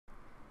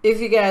If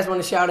you guys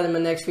want to shout out in my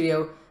next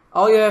video,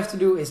 all you have to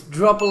do is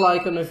drop a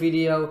like on the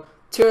video,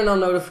 turn on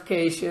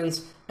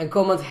notifications, and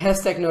comment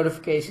hashtag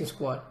notification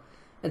squad.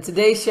 And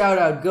today's shout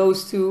out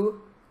goes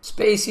to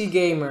Spacey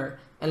Gamer.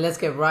 And let's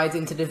get right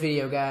into the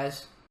video,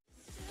 guys.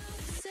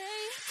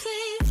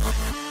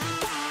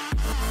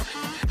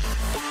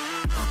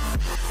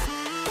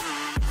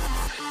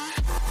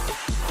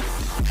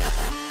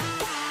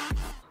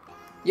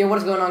 Yo,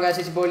 what's going on, guys?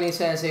 It's your boy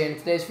SenSe, and in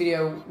today's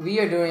video we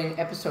are doing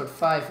episode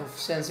 5 of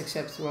SenSe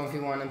Accepts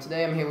 1v1, and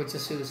today I'm here with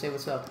Jasu. Say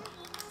what's up.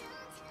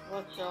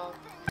 What's up?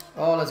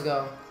 Oh, let's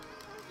go.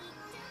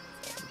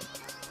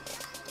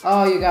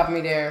 Oh, you got me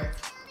there.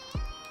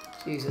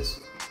 Jesus.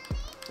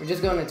 We're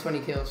just going to 20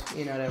 kills,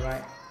 you know that,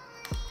 right?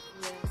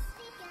 Yeah.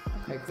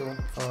 Okay, cool.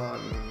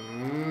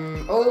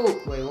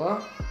 Oh, wait,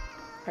 what?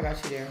 I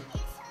got you there.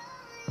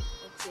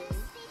 Okay.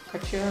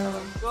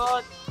 Gotcha.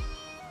 God.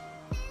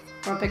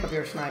 I'm gonna pick up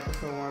your sniper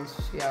for once,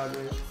 see how it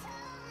is.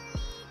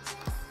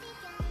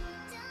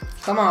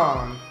 Come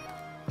on!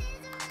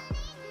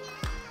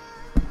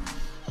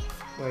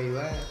 Where you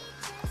at?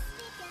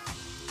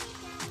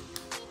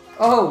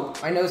 Oh!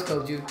 I know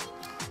scoped you.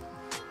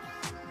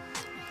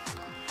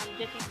 I'm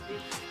getting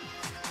this.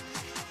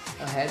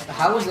 A head?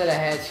 How was that a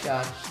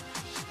headshot?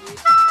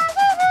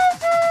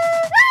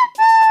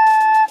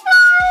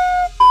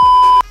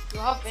 You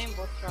have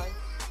aimbot, right?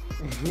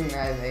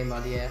 I have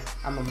aimbot, yeah.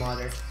 I'm a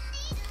modder.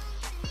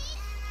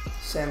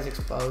 Sam's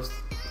exposed.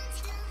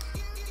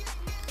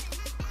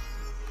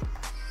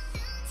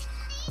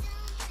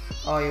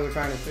 Oh, you were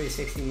trying to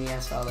 360 me, I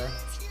saw that.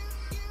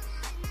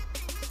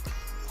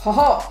 Ho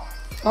ho!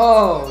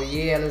 Oh,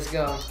 yeah, let's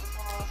go.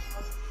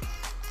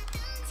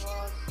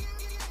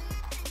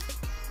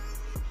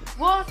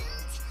 What?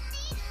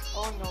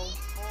 Oh no,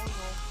 oh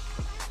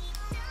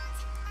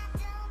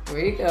no.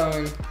 Where you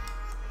going?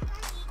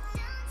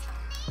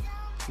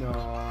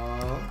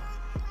 No.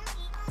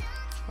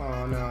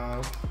 Oh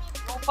no.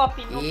 No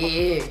puppy, no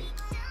Yeah. puppy.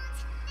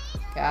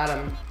 Got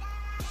him.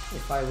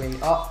 If I win.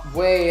 Oh,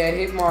 wait, a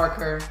hit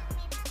marker.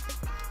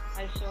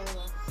 I saw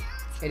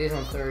that. It is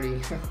on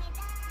 30.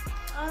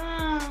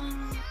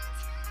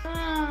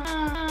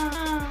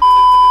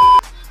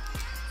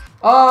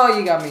 Oh,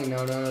 you got me.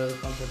 No,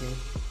 don't hit me.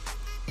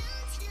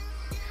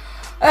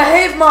 A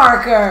hit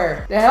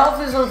marker! The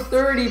health is on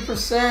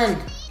 30%.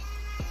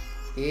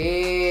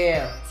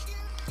 Yeah.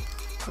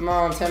 Come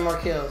on, 10 more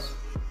kills.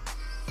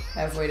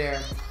 Halfway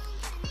there.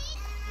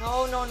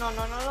 No, no, no,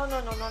 no, no, no, no,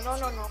 no, no, no,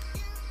 no, no.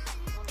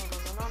 No, no,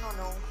 no, no, no,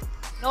 no.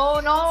 No,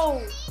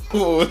 no.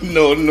 Oh,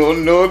 no, no,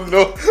 no,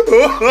 no.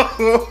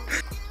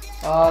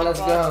 Oh, let's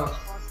go.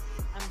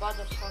 I'm bad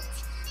as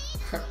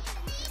fuck.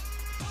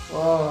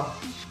 Whoa.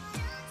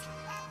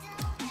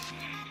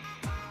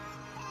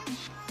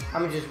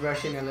 I'm just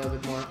rushing a little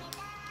bit more.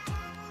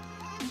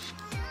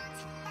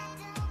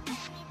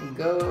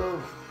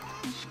 Go.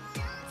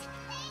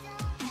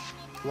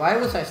 Why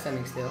was I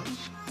standing still?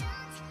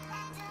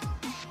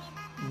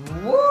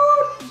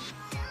 What?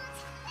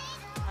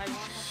 I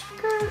wanna see.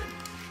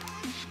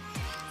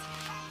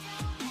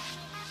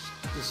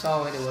 You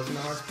saw it, it wasn't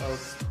a hard scope.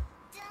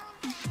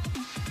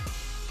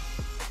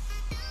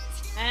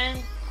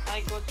 And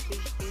I got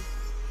 50.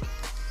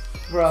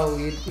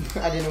 Bro,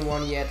 I didn't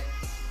won yet.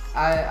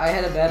 I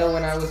had a battle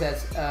when I was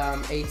at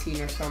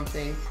 18 or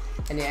something,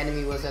 and the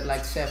enemy was at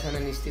like 7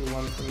 and he still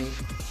won for me.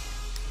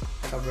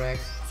 I got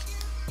wrecked.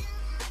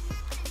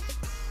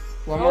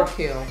 One more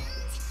kill.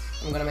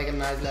 I'm gonna make a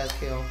nice last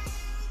kill.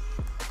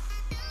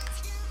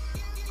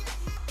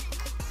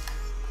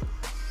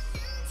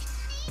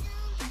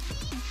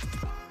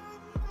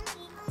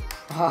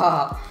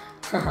 Haha.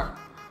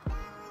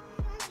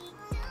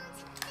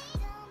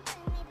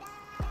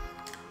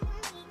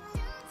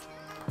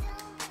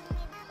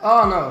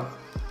 Oh no.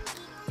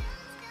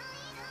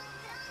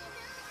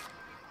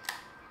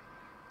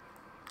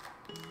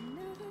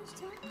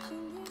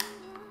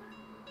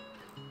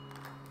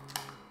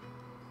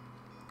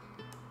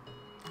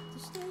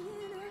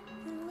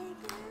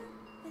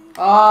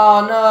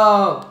 Oh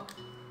no!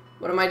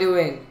 What am I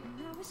doing?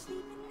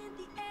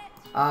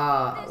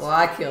 Well,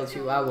 I killed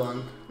you. I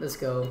won. Let's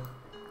go.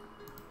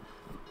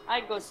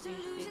 I got 50.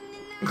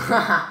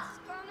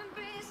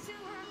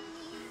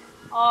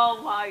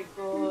 Oh my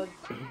god.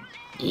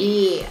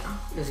 Yeah,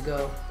 let's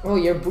go. Oh,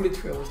 your bullet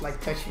trail was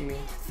like touching me.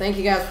 Thank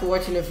you guys for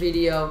watching the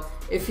video.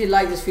 If you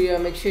like this video,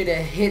 make sure to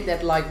hit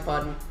that like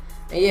button.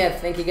 And yeah,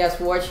 thank you guys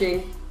for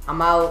watching.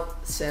 I'm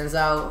out. Sends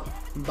out.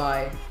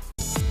 Bye.